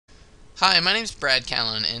Hi, my name is Brad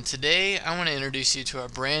Callen, and today I want to introduce you to a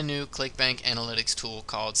brand new ClickBank analytics tool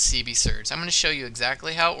called CBSurge. I'm going to show you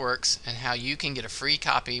exactly how it works and how you can get a free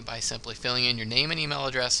copy by simply filling in your name and email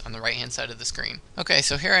address on the right hand side of the screen. Okay,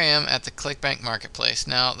 so here I am at the ClickBank Marketplace.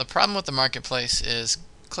 Now, the problem with the Marketplace is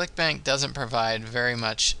ClickBank doesn't provide very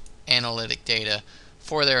much analytic data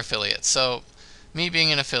for their affiliates. So, me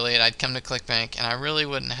being an affiliate, I'd come to ClickBank and I really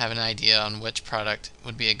wouldn't have an idea on which product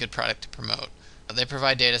would be a good product to promote. They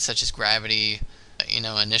provide data such as gravity,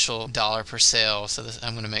 initial dollar per sale. So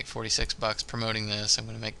I'm going to make $46 promoting this. I'm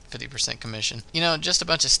going to make 50% commission. Just a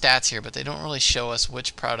bunch of stats here, but they don't really show us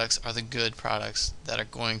which products are the good products that are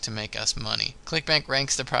going to make us money. ClickBank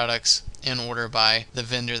ranks the products in order by the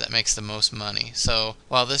vendor that makes the most money. So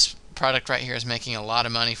while this product right here is making a lot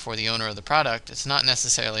of money for the owner of the product, it's not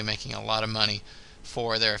necessarily making a lot of money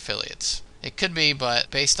for their affiliates. It could be, but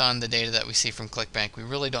based on the data that we see from ClickBank, we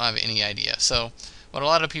really don't have any idea. So what a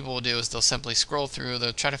lot of people will do is they'll simply scroll through,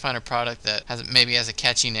 they'll try to find a product that maybe has a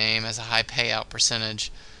catchy name, has a high payout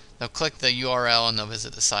percentage. They'll click the URL and they'll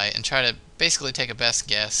visit the site and try to basically take a best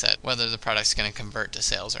guess at whether the product's going to convert to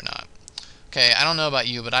sales or not. Okay, I don't know about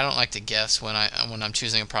you, but I don't like to guess when I'm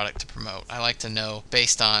choosing a product to promote. I like to know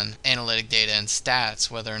based on analytic data and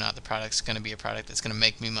stats whether or not the product's going to be a product that's going to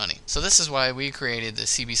make me money. So this is why we created the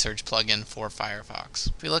CBSurge plugin for Firefox.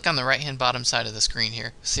 If we look on the right hand bottom side of the screen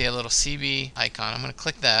here, see a little CB icon. I'm going to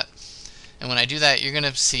click that. And when I do that, you're going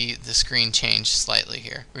to see the screen change slightly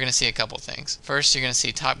here. We're going to see a couple things. First, you're going to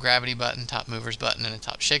see top gravity button, top movers button, and a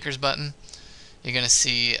top shakers button. You're going to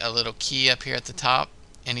see a little key up here at the top.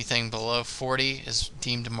 Anything below 40 is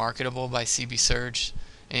deemed marketable by CBSurge.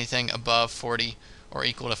 Anything above 40 or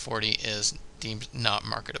equal to 40 is deemed not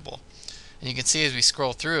marketable. And you can see as we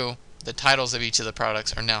scroll through, the titles of each of the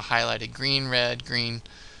products are now highlighted green, red, green.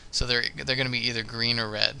 So they're going to be either green or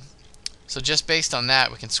red. So just based on that,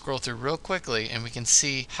 we can scroll through real quickly and we can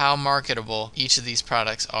see how marketable each of these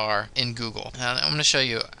products are in Google. Now I'm going to show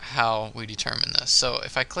you how we determine this. So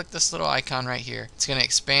if I click this little icon right here, it's going to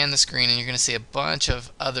expand the screen and you're going to see a bunch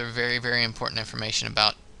of other very, very important information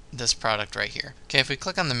about this product right here. Okay, if we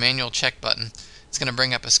click on the manual check button, it's going to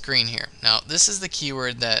bring up a screen here. Now this is the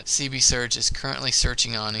keyword that CBSurge is currently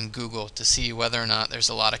searching on in Google to see whether or not there's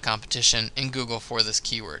a lot of competition in Google for this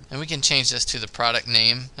keyword. And we can change this to the product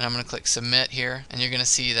name, and I'm going to click submit here, and you're going to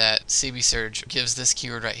see that CBSurge gives this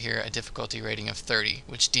keyword right here a difficulty rating of 30,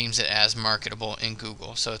 which deems it as marketable in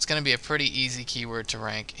Google. So it's going to be a pretty easy keyword to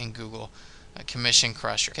rank in Google. A commission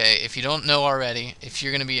crusher. Okay, if you don't know already, if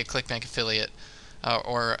you're going to be a ClickBank affiliate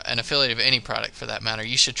or an affiliate of any product for that matter,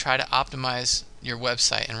 you should try to optimize your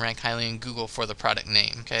website and rank highly in Google for the product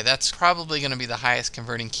name. Okay, that's probably going to be the highest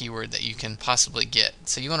converting keyword that you can possibly get.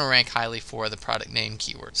 So you want to rank highly for the product name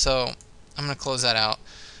keyword. So I'm going to close that out.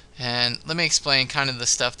 And let me explain kind of the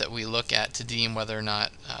stuff that we look at to deem whether or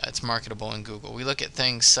not it's marketable in Google. We look at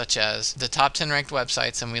things such as the top 10 ranked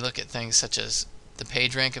websites, and we look at things such as the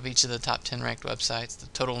page rank of each of the top 10 ranked websites, the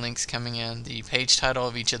total links coming in, the page title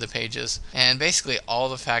of each of the pages, and basically all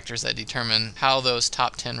the factors that determine how those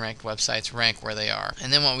top 10 ranked websites rank where they are.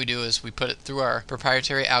 And then what we do is we put it through our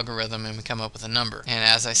proprietary algorithm and we come up with a number. And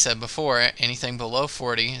as I said before, anything below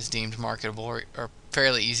 40 is deemed marketable or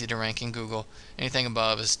fairly easy to rank in Google. Anything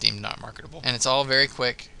above is deemed not marketable. And it's all very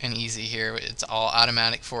quick and easy here. It's all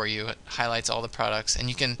automatic for you. It highlights all the products, and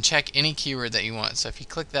you can check any keyword that you want. So if you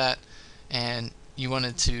click that and you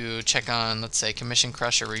wanted to check on, let's say, commission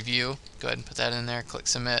crusher review, go ahead and put that in there, click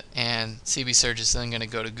submit, and CBSurge is then going to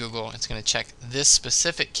go to Google. It's going to check this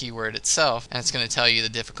specific keyword itself, and it's going to tell you the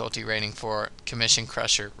difficulty rating for commission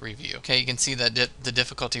crusher review. Okay, you can see that the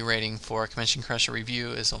difficulty rating for commission crusher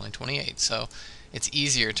review is only 28, so it's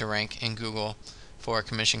easier to rank in Google for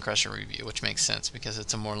commission crusher review, which makes sense because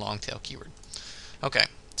it's a more long tail keyword. Okay.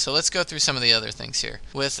 So let's go through some of the other things here.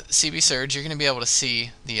 With CBSurge, you're going to be able to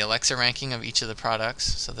see the Alexa ranking of each of the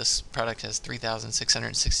products. So this product has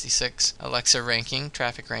 3,666 Alexa ranking,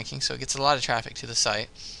 traffic ranking, so it gets a lot of traffic to the site.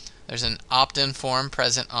 There's an opt-in form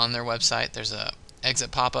present on their website. There's a exit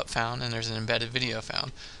pop-up found, and there's an embedded video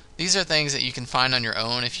found. These are things that you can find on your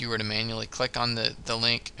own if you were to manually click on the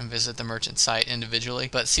link and visit the merchant site individually,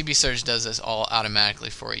 but CBSurge does this all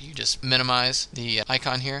automatically for you. You just minimize the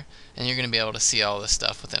icon here and you're going to be able to see all this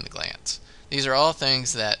stuff within a glance. These are all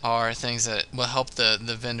things that will help the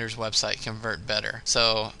vendor's website convert better.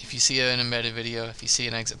 So if you see an embedded video, if you see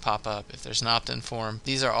an exit pop-up, if there's an opt-in form,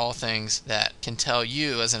 these are all things that can tell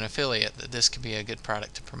you as an affiliate that this could be a good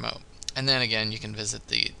product to promote. And then again, you can visit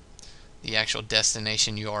the actual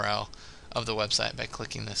destination URL of the website by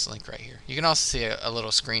clicking this link right here. You can also see a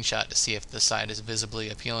little screenshot to see if the site is visibly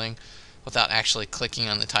appealing. without actually clicking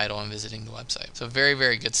on the title and visiting the website. So very,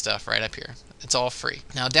 very good stuff right up here. It's all free.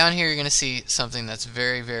 Now down here you're going to see something that's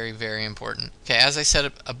very, very, very important. Okay, as I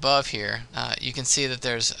said above here, you can see that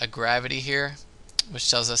there's a gravity here, which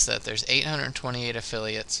tells us that there's 828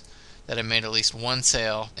 affiliates that have made at least one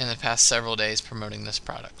sale in the past several days promoting this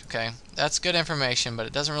product. Okay, that's good information, but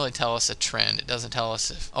it doesn't really tell us a trend. It doesn't tell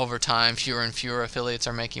us if over time fewer and fewer affiliates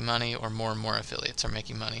are making money or more affiliates are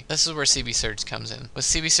making money. This is where CBSurge comes in. With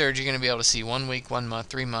CBSurge, you're going to be able to see 1 week, 1 month,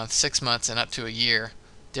 3 months, 6 months, and up to a year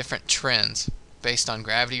different trends based on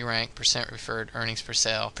gravity rank, percent referred, earnings per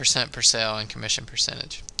sale, percent per sale, and commission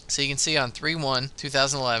percentage. So you can see on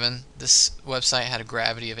 3/1/2011, this website had a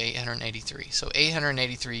gravity of 883. So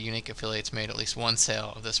 883 unique affiliates made at least one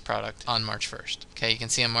sale of this product on March 1st. Okay, you can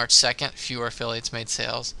see on March 2nd, fewer affiliates made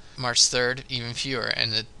sales. March 3rd, even fewer.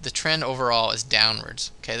 And the trend overall is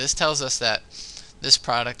downwards. Okay, this tells us that this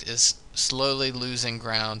product is slowly losing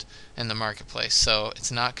ground in the marketplace. So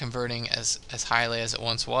it's not converting as highly as it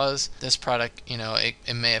once was. This product,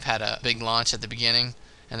 it may have had a big launch at the beginning,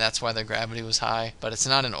 and that's why the gravity was high, but it's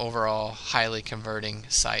not an overall highly converting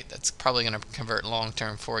site that's probably going to convert long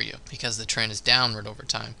term for you because the trend is downward over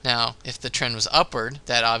time. Now, if the trend was upward,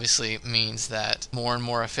 that obviously means that more and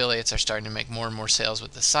more affiliates are starting to make more and more sales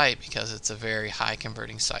with the site because it's a very high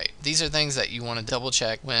converting site. These are things that you want to double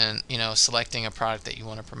check when selecting a product that you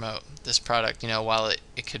want to promote. This product, while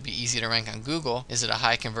it could be easy to rank on Google, is it a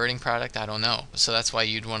high converting product? I don't know. So that's why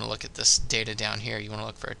you'd want to look at this data down here. You want to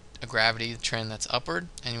look for a gravity trend that's upward,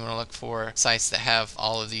 and you want to look for sites that have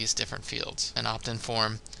all of these different fields: an opt-in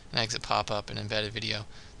form, an exit pop-up, an embedded video.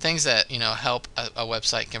 Things that help a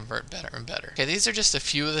website convert better and better. Okay, these are just a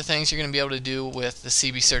few of the things you're going to be able to do with the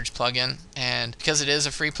CBSurge plugin, and because it is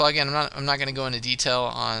a free plugin, I'm not going to go into detail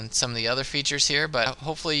on some of the other features here, but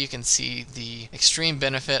hopefully you can see the extreme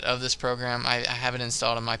benefit of this program. I have it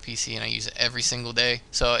installed on my PC and I use it every single day.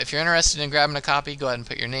 So if you're interested in grabbing a copy, go ahead and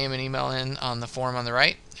put your name and email in on the form on the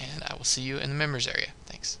right, and I will see you in the members area.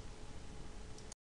 Thanks.